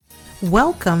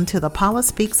Welcome to the Paula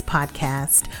Speaks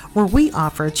podcast, where we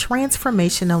offer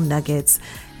transformational nuggets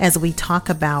as we talk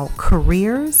about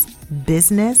careers,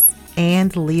 business,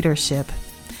 and leadership.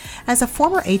 As a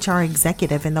former HR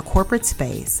executive in the corporate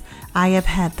space, I have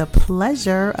had the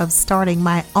pleasure of starting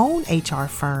my own HR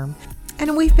firm,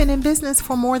 and we've been in business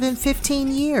for more than 15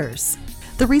 years.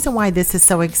 The reason why this is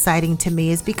so exciting to me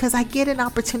is because I get an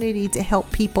opportunity to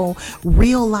help people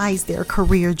realize their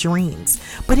career dreams.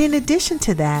 But in addition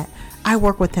to that, I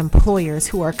work with employers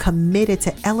who are committed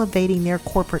to elevating their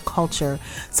corporate culture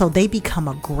so they become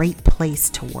a great place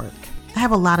to work. I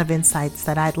have a lot of insights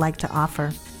that I'd like to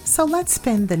offer. So let's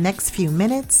spend the next few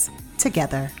minutes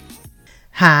together.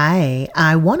 Hi,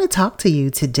 I want to talk to you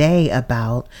today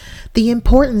about the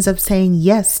importance of saying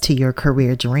yes to your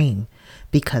career dream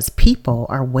because people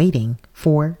are waiting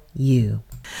for you.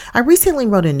 I recently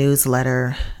wrote a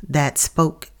newsletter that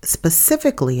spoke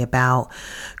specifically about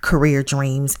career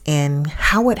dreams and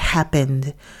how it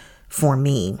happened for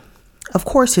me. Of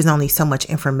course, there's only so much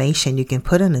information you can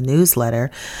put in a newsletter,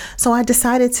 so I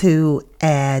decided to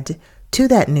add to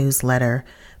that newsletter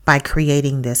by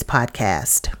creating this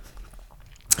podcast.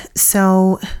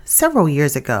 So, several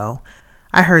years ago,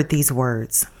 I heard these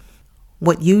words: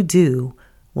 "What you do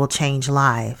will change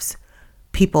lives.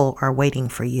 People are waiting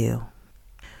for you."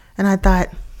 And I thought,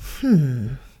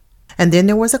 And then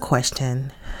there was a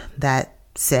question that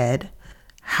said,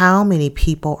 how many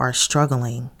people are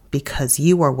struggling because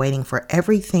you are waiting for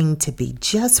everything to be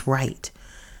just right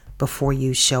before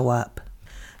you show up?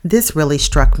 This really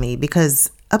struck me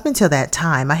because up until that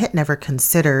time, I had never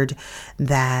considered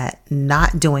that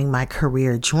not doing my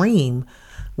career dream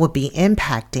would be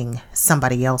impacting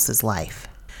somebody else's life.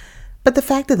 But the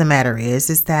fact of the matter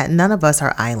is that none of us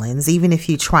are islands. Even if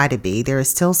you try to be, there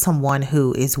is still someone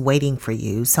who is waiting for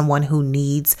you, someone who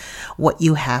needs what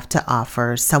you have to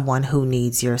offer, someone who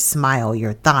needs your smile,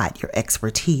 your thought, your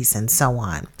expertise, and so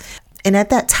on. And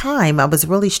at that time, I was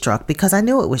really struck because I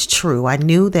knew it was true. I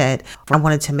knew that I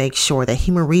wanted to make sure that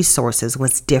human resources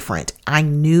was different. I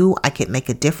knew I could make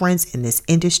a difference in this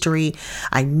industry.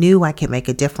 I knew I could make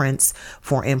a difference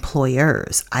for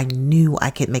employers. I knew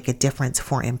I could make a difference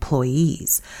for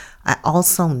employees. I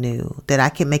also knew that I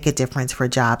could make a difference for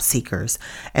job seekers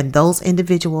and those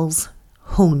individuals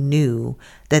who knew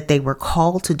that they were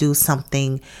called to do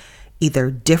something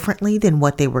either differently than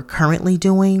what they were currently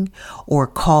doing or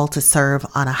called to serve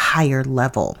on a higher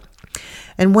level.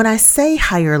 And when I say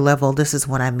higher level, this is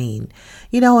what I mean.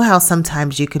 You know how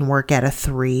sometimes you can work at a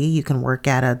 3, you can work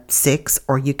at a 6,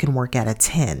 or you can work at a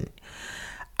 10.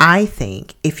 I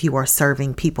think if you are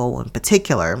serving people in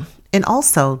particular, and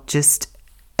also just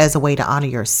as a way to honor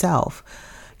yourself,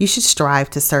 you should strive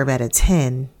to serve at a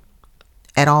 10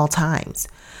 at all times.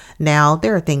 Now,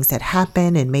 there are things that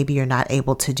happen and maybe you're not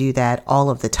able to do that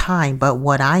all of the time, but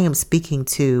what I am speaking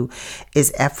to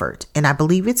is effort. And I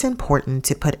believe it's important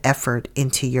to put effort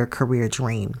into your career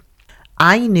dream.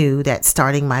 I knew that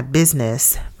starting my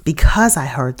business, because I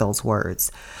heard those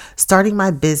words, starting my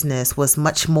business was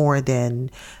much more than,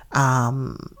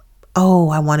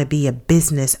 I want to be a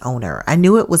business owner. I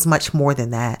knew it was much more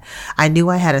than that. I knew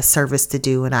I had a service to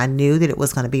do, and I knew that it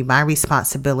was going to be my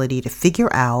responsibility to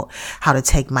figure out how to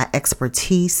take my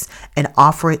expertise and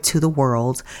offer it to the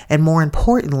world, and more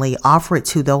importantly, offer it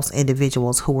to those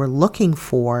individuals who were looking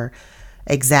for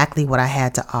exactly what I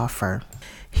had to offer.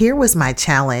 Here was my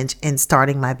challenge in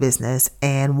starting my business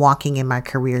and walking in my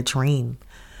career dream.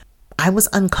 I was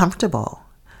uncomfortable.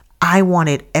 I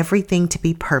wanted everything to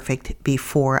be perfect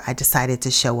before I decided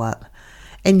to show up.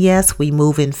 And yes, we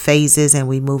move in phases and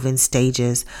we move in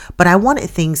stages, but I wanted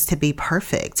things to be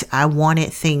perfect. I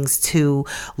wanted things to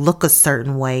look a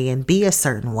certain way and be a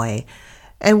certain way.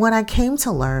 And what I came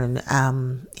to learn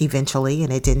eventually,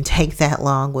 and it didn't take that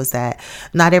long, was that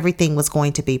not everything was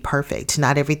going to be perfect.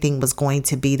 Not everything was going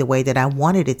to be the way that I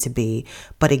wanted it to be.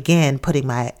 But again, putting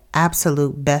my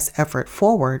absolute best effort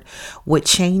forward would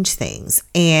change things.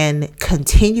 And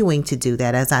continuing to do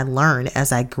that as I learned,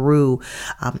 as I grew,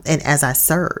 and as I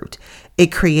served,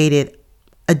 it created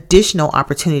additional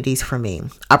opportunities for me,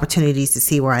 opportunities to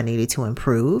see where I needed to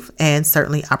improve, and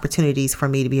certainly opportunities for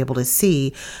me to be able to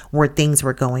see where things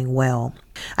were going well.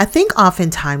 I think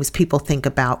oftentimes people think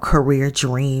about career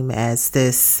dream as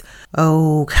this,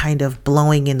 kind of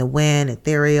blowing in the wind,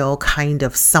 ethereal kind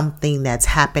of something that's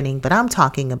happening. But I'm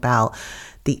talking about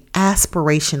the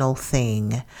aspirational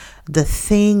thing, the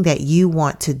thing that you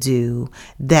want to do,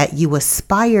 that you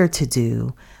aspire to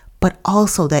do, but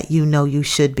also that you know you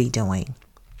should be doing.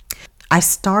 I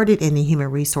started in the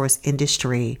human resource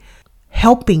industry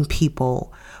helping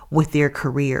people with their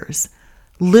careers,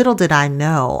 Little did I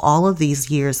know all of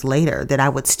these years later that I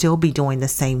would still be doing the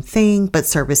same thing, but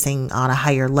servicing on a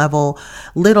higher level.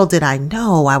 Little did I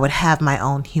know I would have my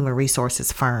own human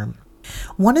resources firm.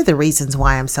 One of the reasons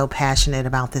why I'm so passionate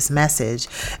about this message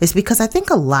is because I think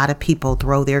a lot of people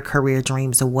throw their career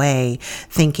dreams away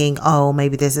thinking, oh,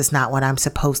 maybe this is not what I'm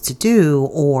supposed to do,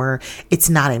 or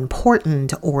it's not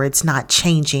important, or it's not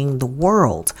changing the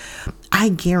world. I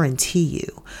guarantee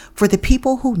you, for the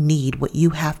people who need what you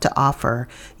have to offer,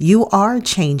 you are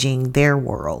changing their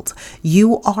world.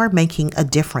 You are making a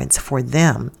difference for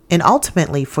them and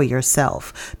ultimately for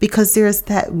yourself, because there's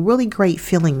that really great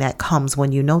feeling that comes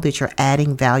when you know that you're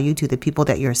adding value to the people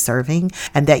that you're serving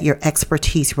and that your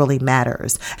expertise really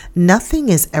matters. Nothing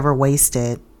is ever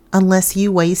wasted unless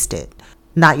you waste it.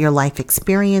 Not your life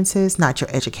experiences, not your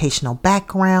educational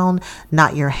background,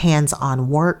 not your hands-on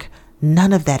work.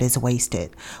 None of that is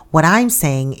wasted. What I'm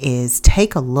saying is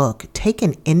take a look, take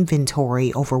an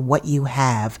inventory over what you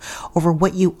have, over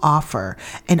what you offer,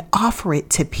 and offer it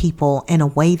to people in a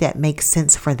way that makes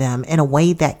sense for them, in a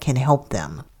way that can help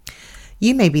them.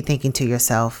 You may be thinking to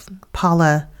yourself,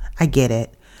 Paula, I get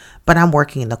it, but I'm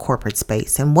working in the corporate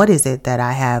space, and what is it that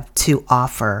I have to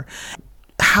offer?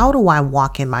 How do I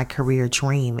walk in my career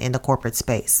dream in the corporate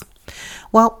space?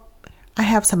 Well, I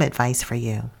have some advice for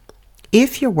you.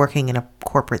 If you're working in a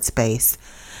corporate space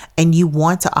and you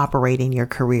want to operate in your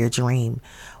career dream,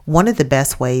 one of the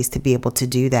best ways to be able to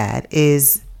do that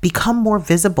is become more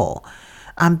visible.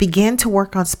 Begin to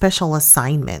work on special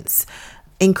assignments.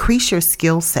 Increase your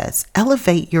skill sets.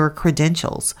 Elevate your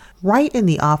credentials right in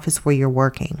the office where you're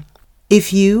working.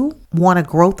 If you want a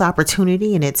growth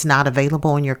opportunity and it's not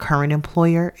available in your current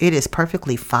employer, it is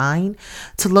perfectly fine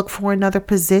to look for another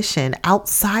position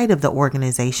outside of the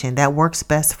organization that works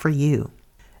best for you.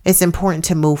 It's important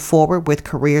to move forward with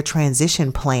career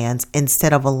transition plans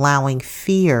instead of allowing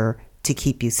fear to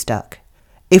keep you stuck.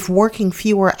 If working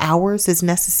fewer hours is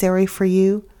necessary for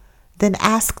you, then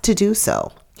ask to do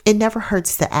so. It never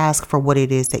hurts to ask for what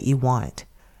it is that you want.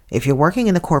 If you're working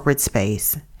in the corporate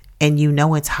space, and you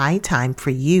know it's high time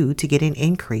for you to get an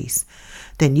increase,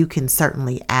 then you can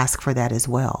certainly ask for that as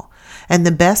well. And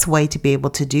the best way to be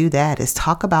able to do that is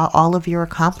talk about all of your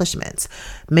accomplishments.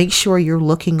 Make sure you're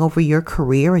looking over your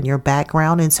career and your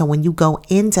background. And so when you go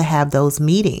in to have those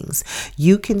meetings,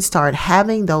 you can start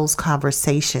having those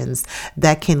conversations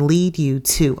that can lead you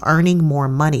to earning more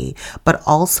money, but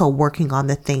also working on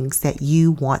the things that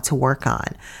you want to work on.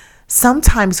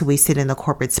 Sometimes we sit in the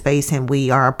corporate space and we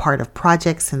are a part of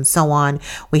projects and so on.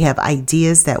 We have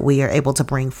ideas that we are able to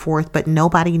bring forth, but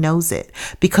nobody knows it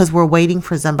because we're waiting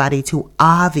for somebody to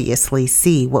obviously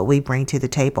see what we bring to the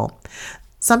table.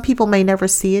 Some people may never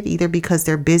see it either because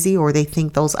they're busy or they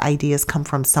think those ideas come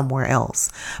from somewhere else.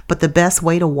 But the best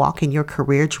way to walk in your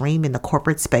career dream in the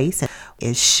corporate space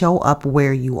is show up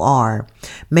where you are.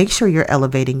 Make sure you're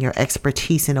elevating your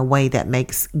expertise in a way that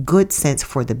makes good sense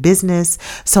for the business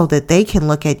so that they can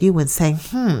look at you and say,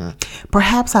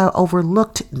 perhaps I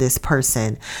overlooked this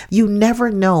person. You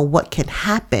never know what can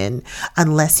happen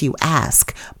unless you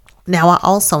ask. Now, I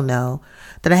also know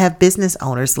that I have business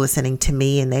owners listening to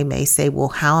me and they may say, well,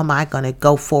 how am I going to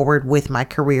go forward with my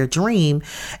career dream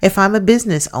if I'm a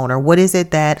business owner? What is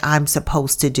it that I'm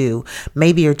supposed to do?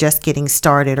 Maybe you're just getting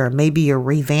started or maybe you're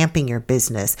revamping your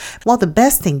business. Well, the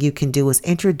best thing you can do is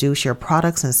introduce your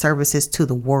products and services to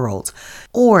the world,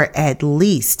 or at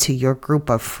least to your group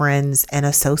of friends and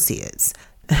associates.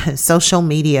 Social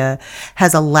media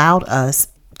has allowed us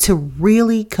to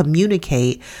really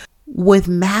communicate with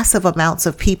massive amounts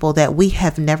of people that we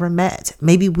have never met.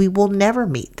 Maybe we will never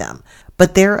meet them,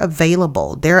 but they're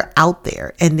available, they're out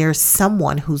there, and there's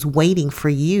someone who's waiting for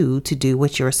you to do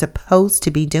what you're supposed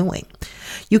to be doing.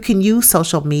 You can use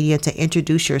social media to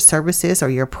introduce your services or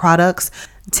your products.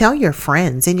 Tell your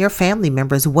friends and your family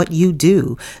members what you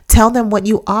do. Tell them what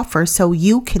you offer so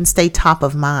you can stay top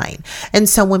of mind. And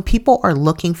so when people are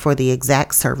looking for the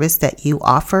exact service that you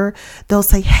offer, they'll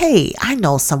say, hey, I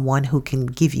know someone who can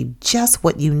give you just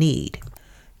what you need.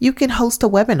 You can host a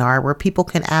webinar where people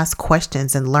can ask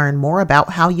questions and learn more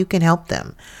about how you can help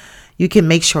them. You can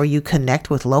make sure you connect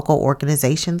with local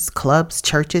organizations, clubs,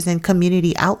 churches, and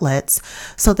community outlets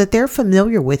so that they're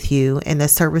familiar with you and the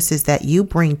services that you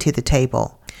bring to the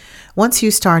table. Once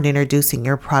you start introducing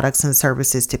your products and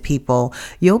services to people,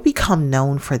 you'll become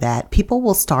known for that. People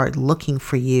will start looking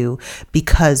for you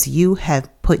because you have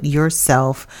put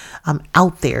yourself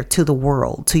out there to the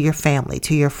world, to your family,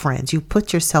 to your friends. You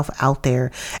put yourself out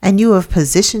there and you have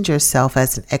positioned yourself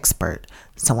as an expert.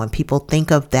 So when people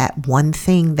think of that one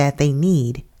thing that they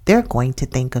need, they're going to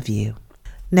think of you.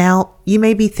 Now, you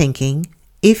may be thinking,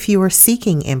 if you are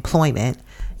seeking employment,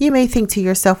 You may think to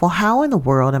yourself, well, how in the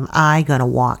world am I going to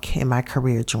walk in my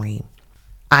career dream?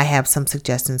 I have some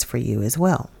suggestions for you as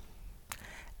well.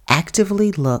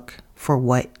 Actively look for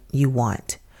what you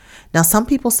want. Now, some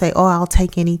people say, oh, I'll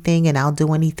take anything and I'll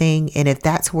do anything. And if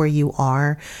that's where you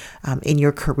are in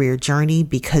your career journey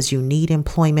because you need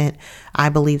employment, I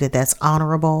believe that that's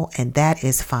honorable and that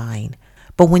is fine.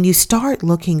 But when you start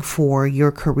looking for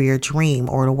your career dream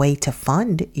or a way to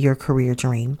fund your career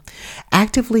dream,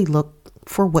 actively look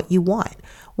for what you want.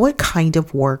 What kind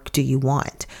of work do you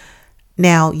want?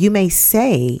 Now, you may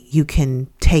say you can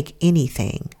take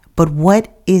anything, but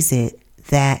what is it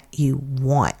that you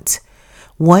want?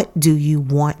 What do you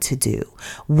want to do?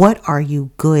 What are you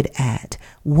good at?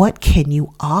 What can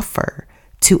you offer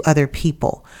to other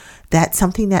people? That's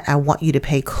something that I want you to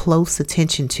pay close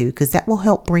attention to because that will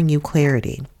help bring you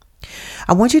clarity.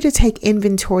 I want you to take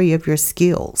inventory of your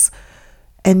skills.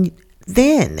 And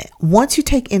then once you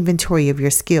take inventory of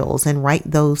your skills and write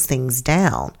those things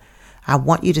down, I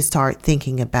want you to start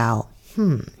thinking about,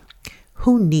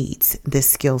 who needs this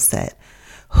skill set?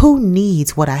 Who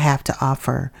needs what I have to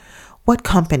offer? What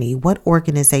company, what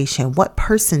organization, what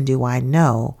person do I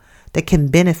know that can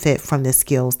benefit from the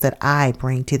skills that I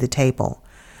bring to the table?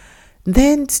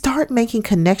 Then start making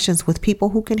connections with people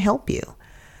who can help you.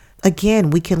 Again,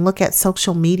 we can look at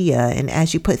social media, and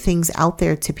as you put things out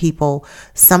there to people,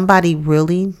 somebody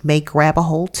really may grab a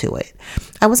hold to it.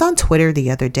 I was on Twitter the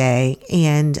other day,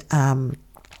 and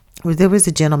there was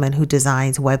a gentleman who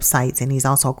designs websites, and he's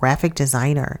also a graphic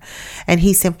designer. And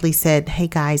he simply said, hey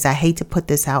guys, I hate to put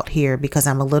this out here because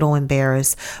I'm a little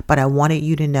embarrassed, but I wanted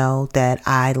you to know that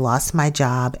I lost my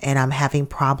job and I'm having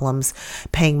problems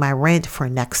paying my rent for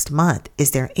next month.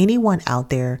 Is there anyone out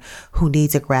there who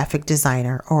needs a graphic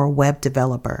designer or a web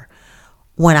developer?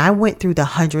 When I went through the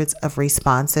hundreds of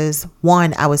responses,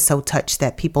 one, I was so touched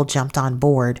that people jumped on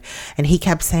board, and he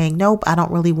kept saying, nope, I don't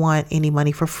really want any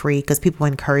money for free, because people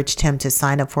encouraged him to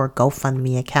sign up for a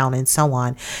GoFundMe account and so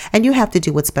on. And you have to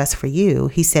do what's best for you.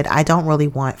 He said, I don't really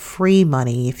want free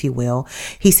money, if you will.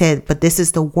 He said, but this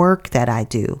is the work that I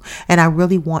do, and I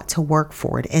really want to work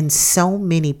for it. And so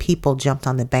many people jumped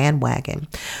on the bandwagon.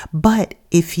 But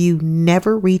if you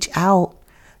never reach out,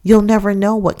 you'll never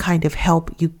know what kind of help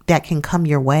that can come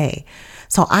your way.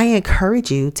 So I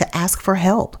encourage you to ask for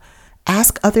help.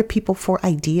 Ask other people for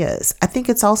ideas. I think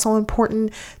it's also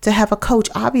important to have a coach.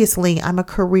 Obviously, I'm a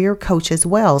career coach as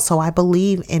well. So I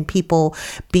believe in people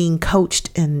being coached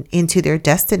into their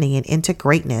destiny and into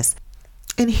greatness.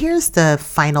 And here's the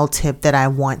final tip that I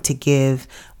want to give,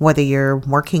 whether you're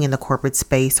working in the corporate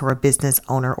space or a business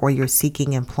owner or you're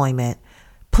seeking employment.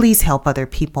 Please help other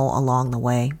people along the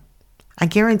way. I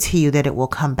guarantee you that it will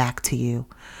come back to you.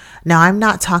 Now, I'm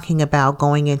not talking about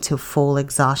going into full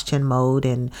exhaustion mode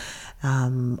and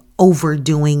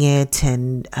overdoing it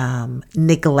and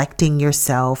neglecting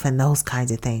yourself and those kinds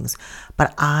of things.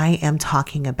 But I am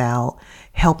talking about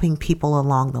helping people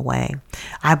along the way.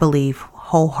 I believe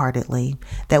wholeheartedly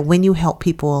that when you help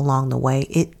people along the way,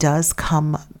 it does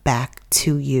come back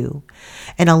to you,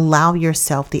 and allow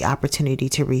yourself the opportunity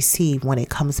to receive when it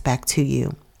comes back to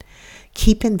you.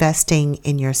 Keep investing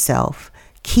in yourself.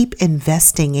 Keep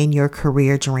investing in your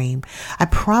career dream. I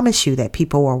promise you that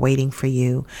people are waiting for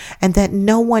you and that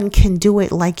no one can do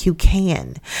it like you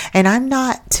can. And I'm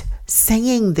not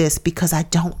saying this because I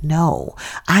don't know.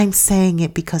 I'm saying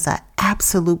it because I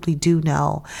absolutely do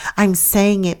know. I'm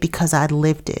saying it because I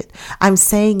lived it. I'm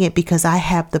saying it because I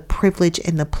have the privilege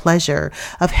and the pleasure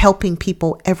of helping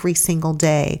people every single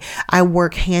day. I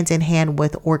work hand in hand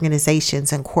with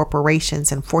organizations and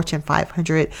corporations and Fortune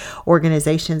 500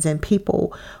 organizations and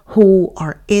people who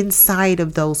are inside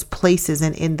of those places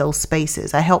and in those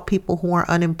spaces. I help people who are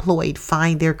unemployed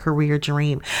find their career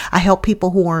dream. I help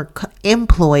people who are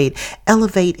employed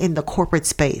elevate in the corporate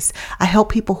space. I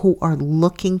help people who are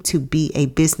looking to be a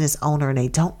business owner and they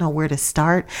don't know where to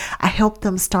start. I help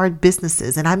them start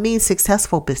businesses, and I mean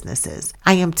successful businesses.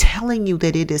 I am telling you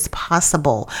that it is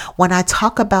possible. When I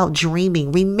talk about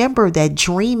dreaming, remember that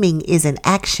dreaming is an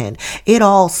action. It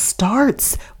all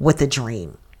starts with a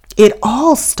dream. It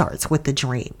all starts with the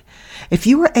dream. If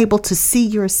you are able to see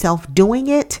yourself doing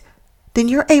it, then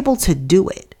you're able to do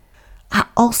it. I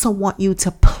also want you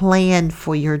to plan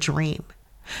for your dream.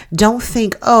 Don't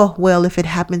think, oh, well, if it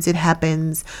happens, it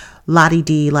happens,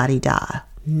 la-di-dee, la-di-da.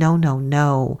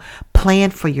 No.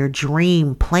 Plan for your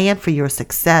dream. Plan for your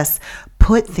success.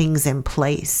 Put things in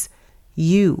place.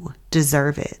 You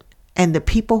deserve it. And the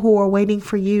people who are waiting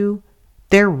for you,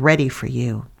 they're ready for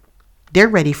you. They're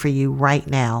ready for you right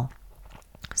now.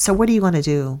 So what are you going to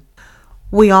do?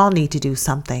 We all need to do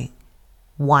something.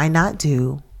 Why not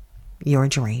do your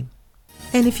dream?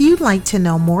 And if you'd like to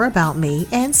know more about me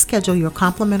and schedule your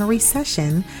complimentary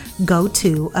session, go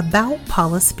to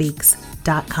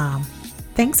aboutpaulaspeaks.com.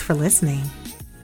 Thanks for listening.